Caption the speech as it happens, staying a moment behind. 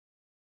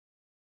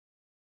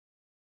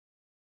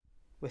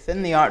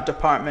Within the art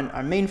department,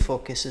 our main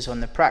focus is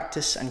on the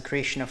practice and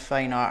creation of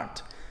fine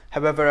art.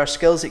 However, our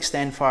skills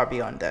extend far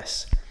beyond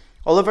this.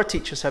 All of our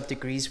teachers have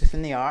degrees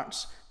within the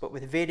arts, but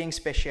with varying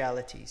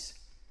specialities.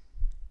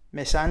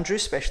 Miss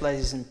Andrews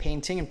specialises in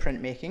painting and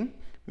printmaking,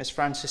 Miss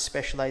Francis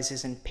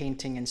specialises in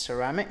painting and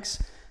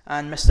ceramics,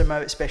 and Mr.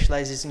 Mowat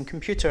specialises in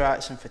computer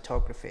arts and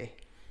photography.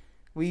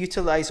 We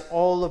utilise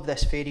all of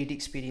this varied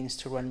experience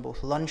to run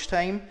both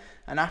lunchtime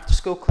and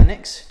after-school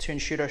clinics to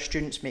ensure our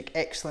students make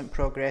excellent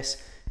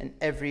progress in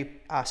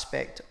every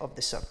aspect of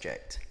the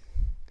subject.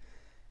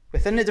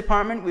 Within the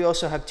department, we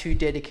also have 2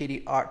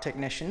 dedicated art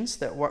technicians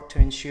that work to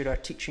ensure our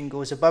teaching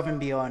goes above and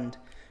beyond,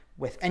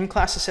 with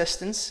in-class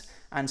assistants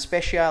and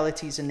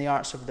specialities in the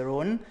arts of their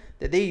own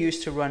that they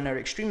use to run our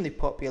extremely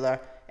popular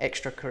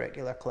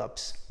extracurricular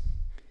clubs.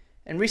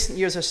 In recent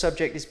years, our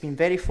subject has been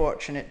very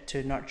fortunate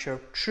to nurture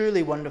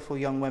truly wonderful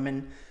young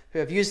women who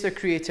have used their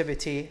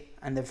creativity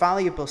and the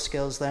valuable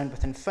skills learned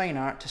within fine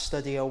art to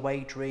study a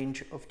wide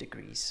range of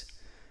degrees,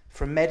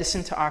 from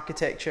medicine to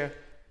architecture,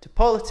 to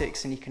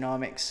politics and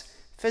economics,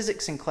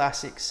 physics and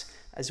classics,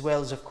 as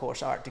well as, of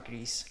course, art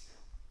degrees,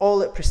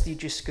 all at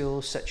prestigious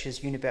schools such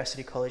as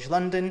University College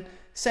London,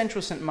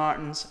 Central St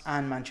Martin's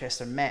and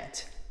Manchester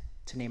Met,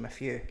 to name a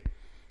few.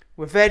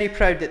 We're very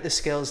proud that the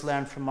skills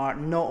learned from art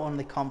not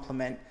only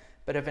complement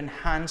but have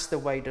enhanced the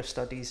wider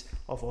studies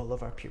of all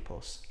of our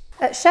pupils.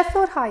 At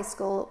Sheffield High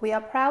School, we are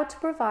proud to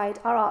provide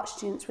our art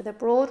students with a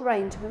broad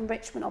range of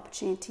enrichment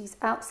opportunities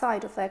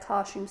outside of their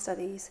classroom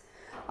studies.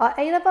 Our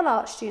A-level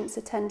art students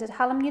attended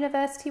Hallam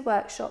University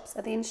workshops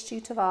at the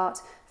Institute of Art,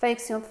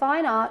 focusing on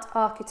fine art,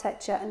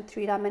 architecture and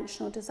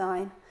three-dimensional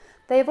design.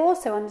 They have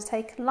also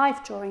undertaken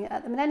life drawing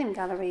at the Millennium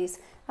Galleries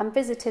and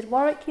visited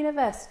Warwick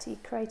University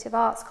Creative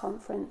Arts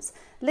Conference,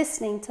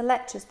 listening to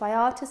lectures by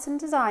artists and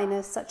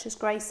designers such as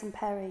Grace and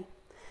Perry.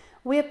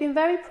 We have been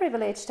very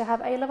privileged to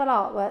have A-level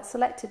artwork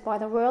selected by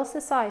the Royal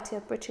Society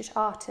of British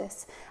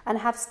Artists and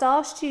have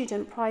star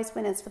student prize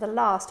winners for the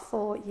last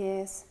 4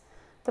 years.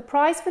 The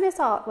prize winners'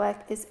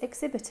 artwork is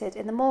exhibited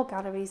in the Moore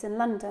Galleries in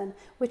London,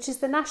 which is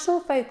the national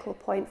focal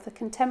point for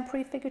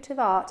contemporary figurative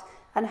art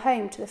and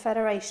home to the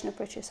Federation of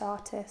British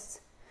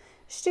Artists.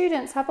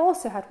 Students have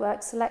also had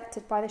work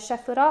selected by the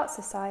Sheffield Art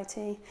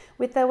Society,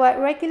 with their work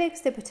regularly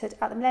exhibited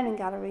at the Millennium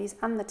Galleries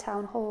and the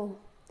Town Hall.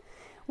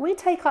 We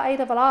take our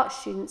A-level art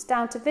students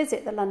down to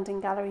visit the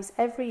London galleries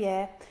every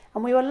year,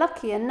 and we were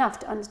lucky enough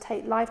to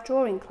undertake live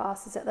drawing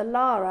classes at the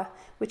LARA,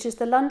 which is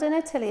the London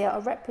Atelier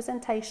of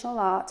Representational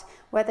Art,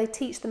 where they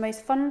teach the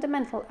most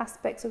fundamental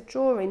aspects of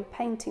drawing,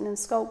 painting and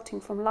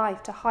sculpting from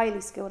life to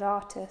highly skilled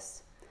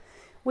artists.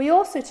 We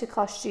also took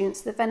our students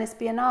to the Venice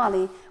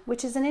Biennale,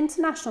 which is an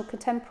international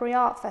contemporary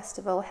art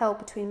festival held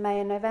between May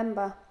and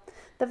November.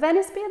 The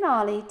Venice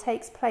Biennale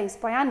takes place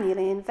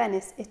biannually in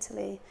Venice,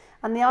 Italy,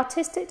 and the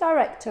artistic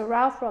director,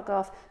 Ralph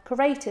Rugoff,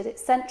 curated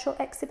its central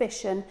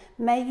exhibition,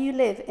 May You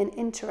Live in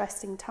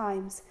Interesting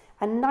Times,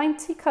 and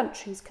 90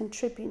 countries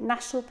contribute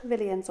national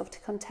pavilions of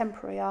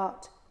contemporary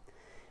art.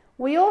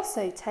 We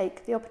also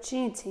take the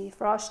opportunity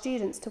for our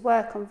students to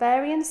work on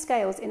varying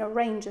scales in a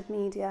range of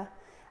media,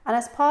 and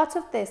as part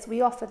of this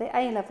we offer the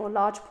A-Level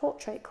Large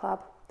Portrait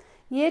Club.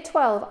 Year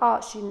 12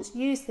 art students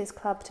use this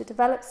club to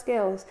develop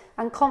skills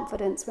and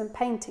confidence when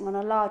painting on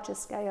a larger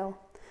scale.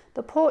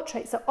 The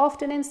portraits are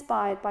often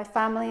inspired by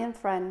family and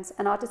friends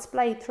and are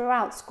displayed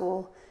throughout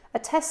school, a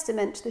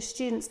testament to the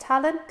students'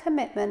 talent,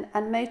 commitment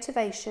and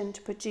motivation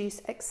to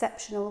produce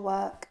exceptional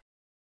work.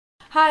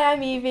 Hi,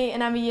 I'm Evie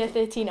and I'm a Year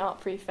 13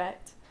 art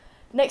prefect.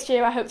 Next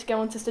year I hope to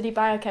go on to study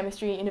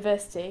biochemistry at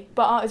university,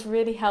 but art has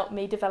really helped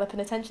me develop an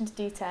attention to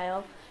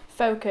detail,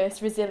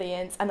 focus,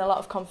 resilience and a lot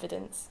of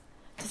confidence.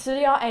 To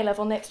study art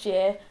A-level next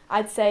year,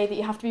 I'd say that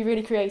you have to be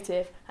really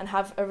creative and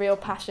have a real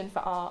passion for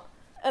art.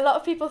 A lot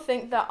of people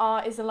think that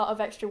art is a lot of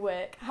extra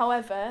work.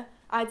 However,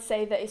 I'd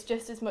say that it's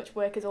just as much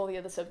work as all the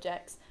other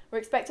subjects. We're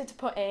expected to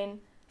put in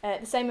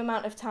the same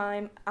amount of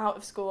time out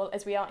of school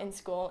as we are in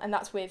school, and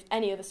that's with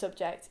any other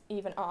subject,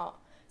 even art.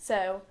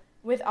 So,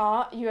 with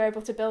art, you're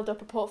able to build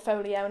up a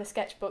portfolio and a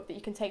sketchbook that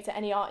you can take to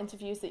any art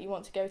interviews that you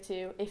want to go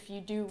to if you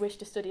do wish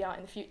to study art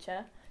in the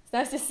future. It's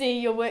nice to see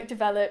your work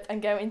develop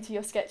and go into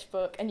your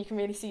sketchbook, and you can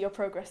really see your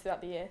progress throughout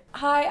the year.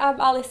 Hi,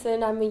 I'm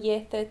Alison. I'm a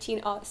Year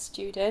 13 art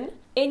student.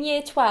 In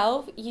Year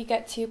 12, you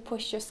get to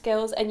push your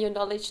skills and your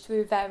knowledge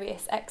through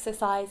various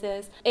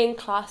exercises. In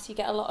class, you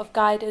get a lot of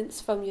guidance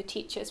from your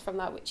teachers from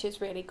that, which is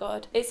really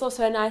good. It's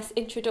also a nice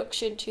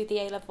introduction to the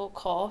A-level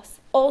course.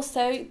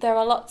 Also, there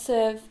are lots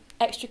of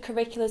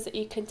extracurriculars that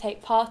you can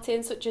take part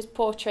in, such as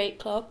Portrait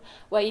Club,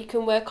 where you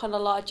can work on a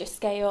larger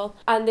scale,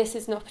 and this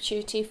is an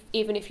opportunity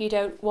even if you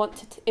don't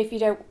if you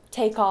don't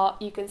take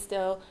art, you can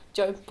still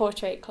join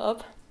Portrait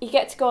Club. You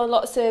get to go on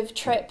lots of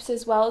trips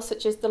as well,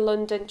 such as the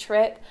London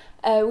trip.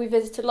 We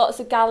visited lots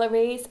of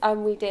galleries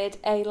and we did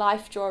a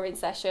life drawing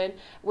session,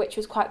 which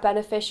was quite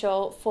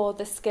beneficial for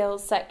the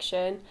skills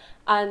section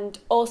and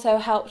also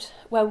helped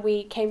when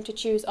we came to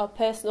choose our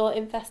personal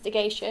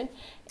investigation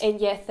in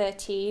Year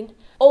 13.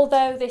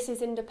 Although this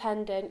is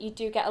independent, you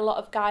do get a lot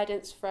of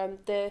guidance from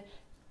the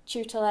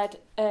tutor-led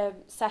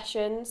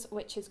sessions,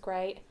 which is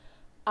great.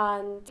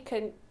 and you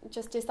can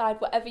just decide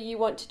whatever you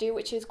want to do,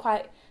 which is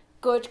quite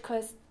good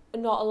because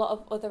not a lot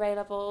of other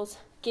A-levels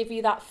give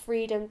you that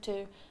freedom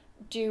to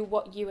do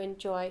what you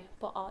enjoy,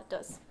 but art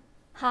does.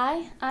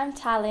 Hi, I'm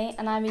Tally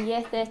and I'm a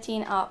Year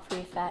 13 art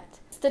prefect.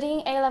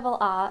 Studying A-level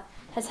art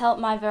has helped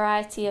my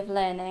variety of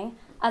learning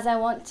as I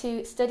want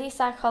to study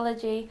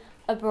psychology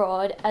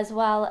abroad as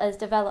well as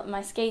develop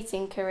my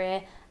skating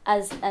career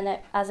as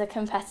a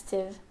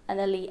competitive and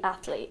elite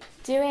athlete.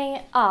 Doing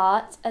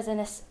art as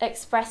an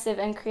expressive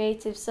and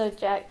creative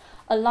subject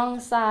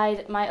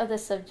alongside my other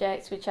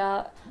subjects, which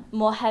are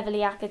more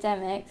heavily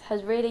academic,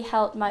 has really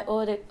helped my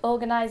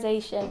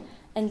organisation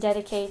and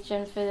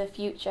dedication for the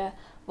future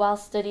while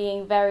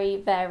studying very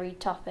varied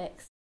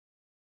topics.